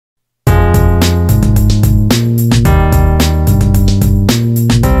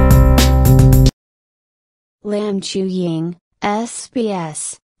Chiu Ying,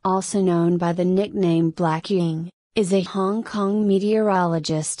 SBS, also known by the nickname Black Ying, is a Hong Kong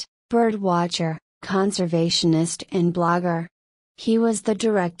meteorologist, birdwatcher, conservationist and blogger. He was the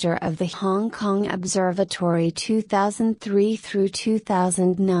director of the Hong Kong Observatory 2003 through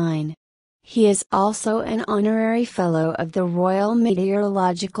 2009. He is also an Honorary Fellow of the Royal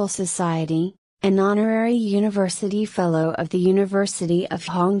Meteorological Society, an Honorary University Fellow of the University of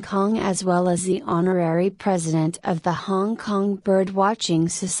Hong Kong, as well as the Honorary President of the Hong Kong Birdwatching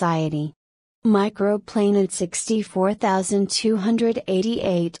Society. Microplanet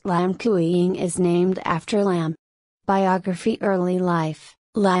 64288 Lamchiuying is named after Lam. Biography. Early life.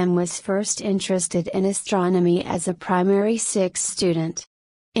 Lam was first interested in astronomy as a primary 6 student.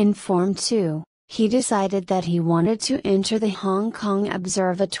 In Form 2, he decided that he wanted to enter the Hong Kong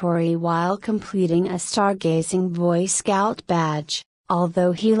Observatory while completing a stargazing Boy Scout badge,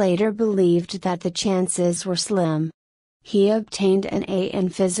 although he later believed that the chances were slim. He obtained an A in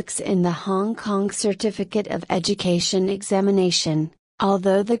physics in the Hong Kong Certificate of Education examination,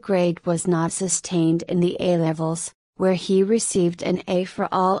 although the grade was not sustained in the A-levels, where he received an A for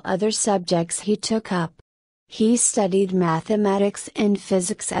all other subjects he took up. He studied mathematics and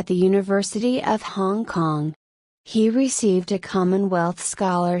physics at the University of Hong Kong. He received a Commonwealth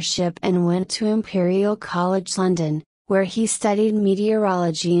scholarship and went to Imperial College London, where he studied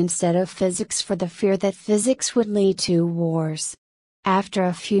meteorology instead of physics for the fear that physics would lead to wars. After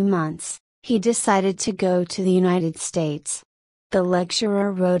a few months, he decided to go to the United States. The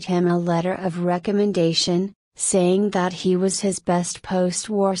lecturer wrote him a letter of recommendation, saying that he was his best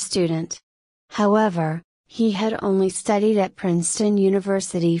post-war student. However, he had only studied at Princeton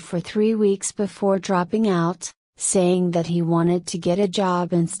University for 3 weeks before dropping out, saying that he wanted to get a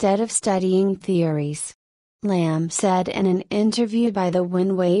job instead of studying theories. Lam said in an interview by the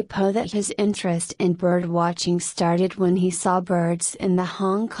Winway Po that his interest in birdwatching started when he saw birds in the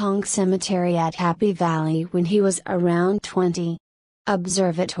Hong Kong cemetery at Happy Valley when he was around 20.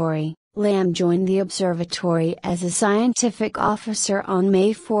 Observatory. Lam joined the observatory as a scientific officer on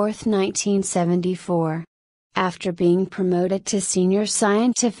May 4, 1974. After being promoted to senior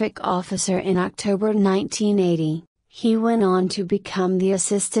scientific officer in October 1980, he went on to become the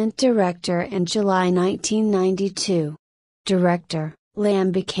assistant director in July 1992. Director.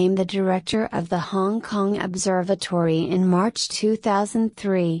 Lam became the director of the Hong Kong Observatory in March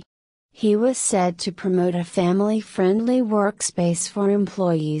 2003. He was said to promote a family-friendly workspace for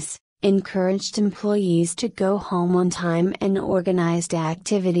employees, encouraged employees to go home on time, and organized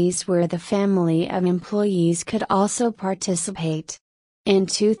activities where the family of employees could also participate. In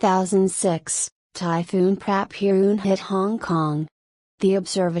 2006, Typhoon Prapirun hit Hong Kong. The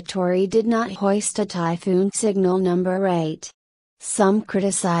observatory did not hoist a typhoon signal number 8. Some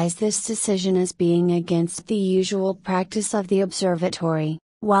criticize this decision as being against the usual practice of the observatory,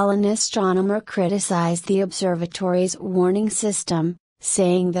 while an astronomer criticized the observatory's warning system,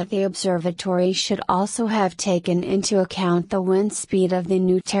 saying that the observatory should also have taken into account the wind speed of the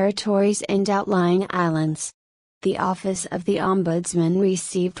new territories and outlying islands. The Office of the Ombudsman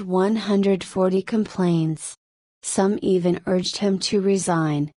received 140 complaints. Some even urged him to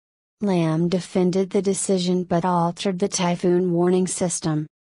resign. Lam defended the decision but altered the typhoon warning system.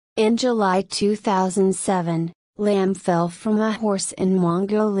 In July 2007, Lam fell from a horse in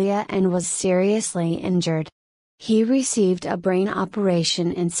Mongolia and was seriously injured. He received a brain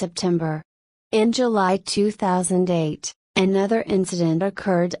operation in September. In July 2008, another incident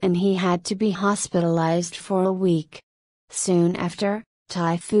occurred and he had to be hospitalized for a week. Soon after,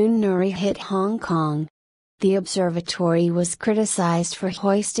 Typhoon Nuri hit Hong Kong. The observatory was criticized for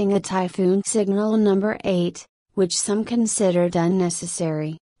hoisting a typhoon signal number 8, which some considered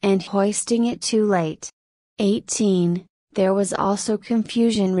unnecessary, and hoisting it too late. 18. There was also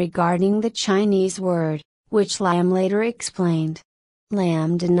confusion regarding the Chinese word, which Lam later explained.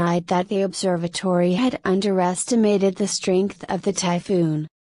 Lam denied that the observatory had underestimated the strength of the typhoon.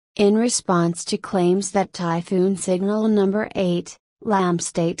 In response to claims that typhoon signal number 8, Lam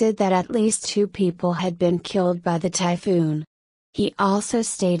stated that at least 2 people had been killed by the typhoon. He also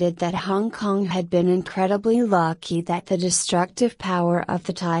stated that Hong Kong had been incredibly lucky that the destructive power of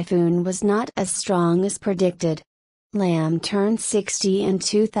the typhoon was not as strong as predicted. Lam turned 60 in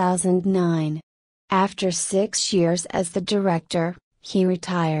 2009. After 6 years as the director, he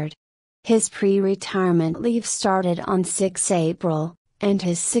retired. His pre-retirement leave started on 6 April, and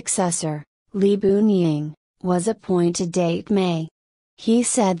his successor, Li Bunying, was appointed 8 May. He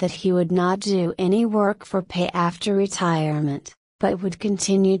said that he would not do any work for pay after retirement, but would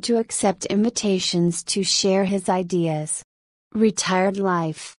continue to accept invitations to share his ideas. Retired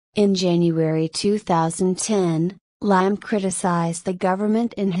life. In January 2010, Lam criticized the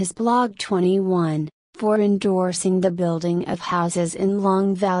government in his blog 21, for endorsing the building of houses in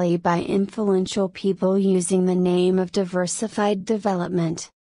Long Valley by influential people using the name of diversified development.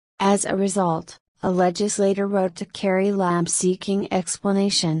 As a result, a legislator wrote to Carrie Lam seeking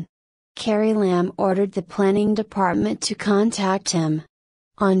explanation. Carrie Lam ordered the planning department to contact him.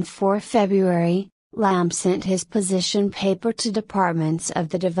 On 4 February, Lam sent his position paper to departments of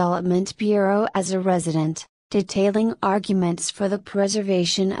the Development Bureau as a resident, detailing arguments for the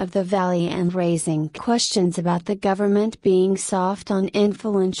preservation of the valley and raising questions about the government being soft on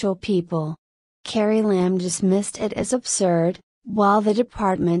influential people. Carrie Lam dismissed it as absurd, while the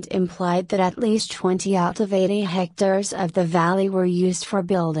department implied that at least 20 out of 80 hectares of the valley were used for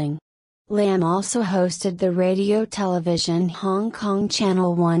building. Lam also hosted the radio-television Hong Kong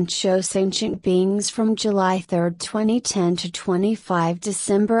Channel 1 show Sentient Beings from July 3, 2010 to 25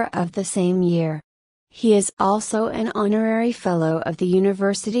 December of the same year. He is also an Honorary Fellow of the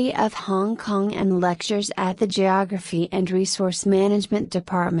University of Hong Kong and lectures at the Geography and Resource Management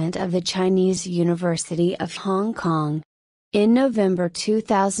Department of the Chinese University of Hong Kong. In November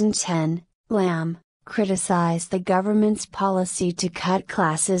 2010, Lam criticized the government's policy to cut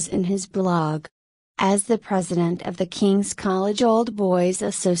classes in his blog. As the president of the King's College Old Boys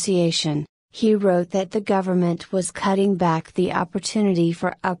Association, he wrote that the government was cutting back the opportunity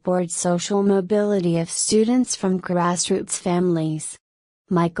for upward social mobility of students from grassroots families.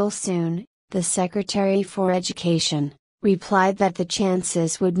 Michael Soon, the Secretary for Education, replied that the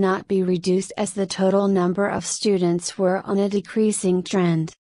chances would not be reduced as the total number of students were on a decreasing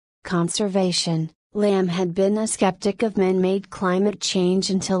trend. Conservation. Lam had been a skeptic of man-made climate change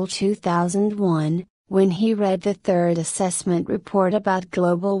until 2001, when he read the third assessment report about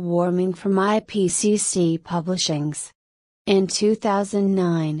global warming from IPCC Publishings. In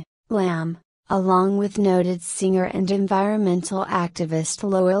 2009, Lam, along with noted singer and environmental activist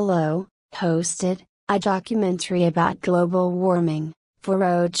Lo, hosted a documentary about global warming for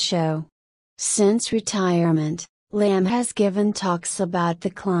Roadshow. Since retirement, Lam has given talks about the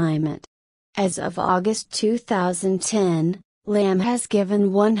climate. As of August 2010, Lam has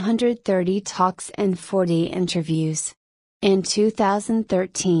given 130 talks and 40 interviews. In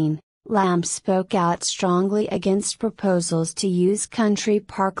 2013, Lam spoke out strongly against proposals to use country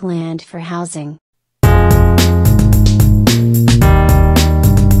park land for housing.